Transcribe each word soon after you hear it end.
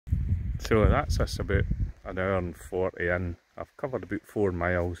So that's us about an hour and 40 in. I've covered about 4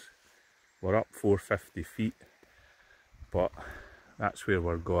 miles. We're up 450 feet, but that's where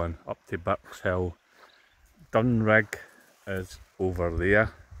we're going, up to Birks Hill. Dunrig is over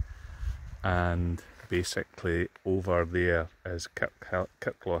there, and basically over there is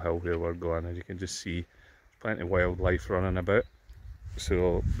Kirkhope Hill where we're going. As you can just see, there's plenty of wildlife running about.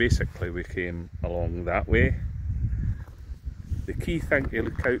 So basically we came along that way. The key thing to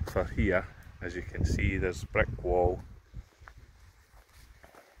look out for here, as you can see, there's brick wall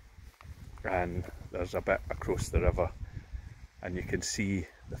and there's a bit across the river, and you can see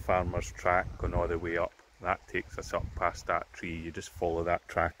the farmer's track going all the way up. That takes us up past that tree. You just follow that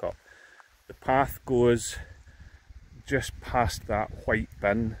track up. The path goes just past that white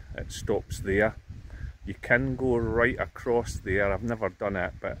bin. It stops there. You can go right across there. I've never done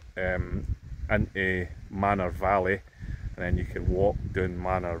it, but into Manor Valley, and then you can walk down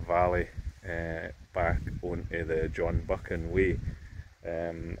Manor Valley back onto the John Buchan Way.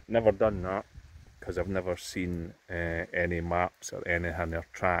 Never done that because I've never seen any maps or anything or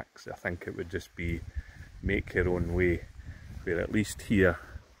tracks. I think it would just be make your own way, where at least here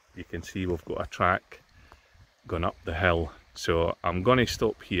you can see we've got a track going up the hill. So I'm going to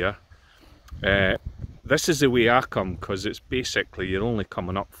stop here. This is the way I come, because it's basically you're only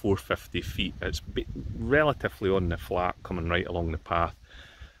coming up 450 feet. It's relatively on the flat, coming right along the path.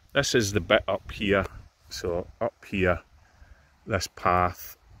 This is the bit up here. So up here, this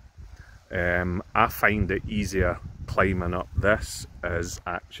path, I find it easier climbing up this as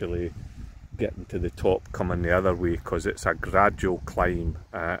actually getting to the top coming the other way, because it's a gradual climb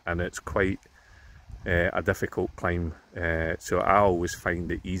and it's quite a difficult climb. So I always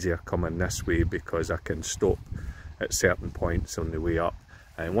find it easier coming this way because I can stop at certain points on the way up,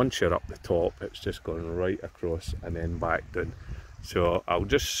 and once you're up the top it's just going right across and then back down. So I'll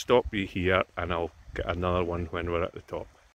just stop you here and I'll get another one when we're at the top.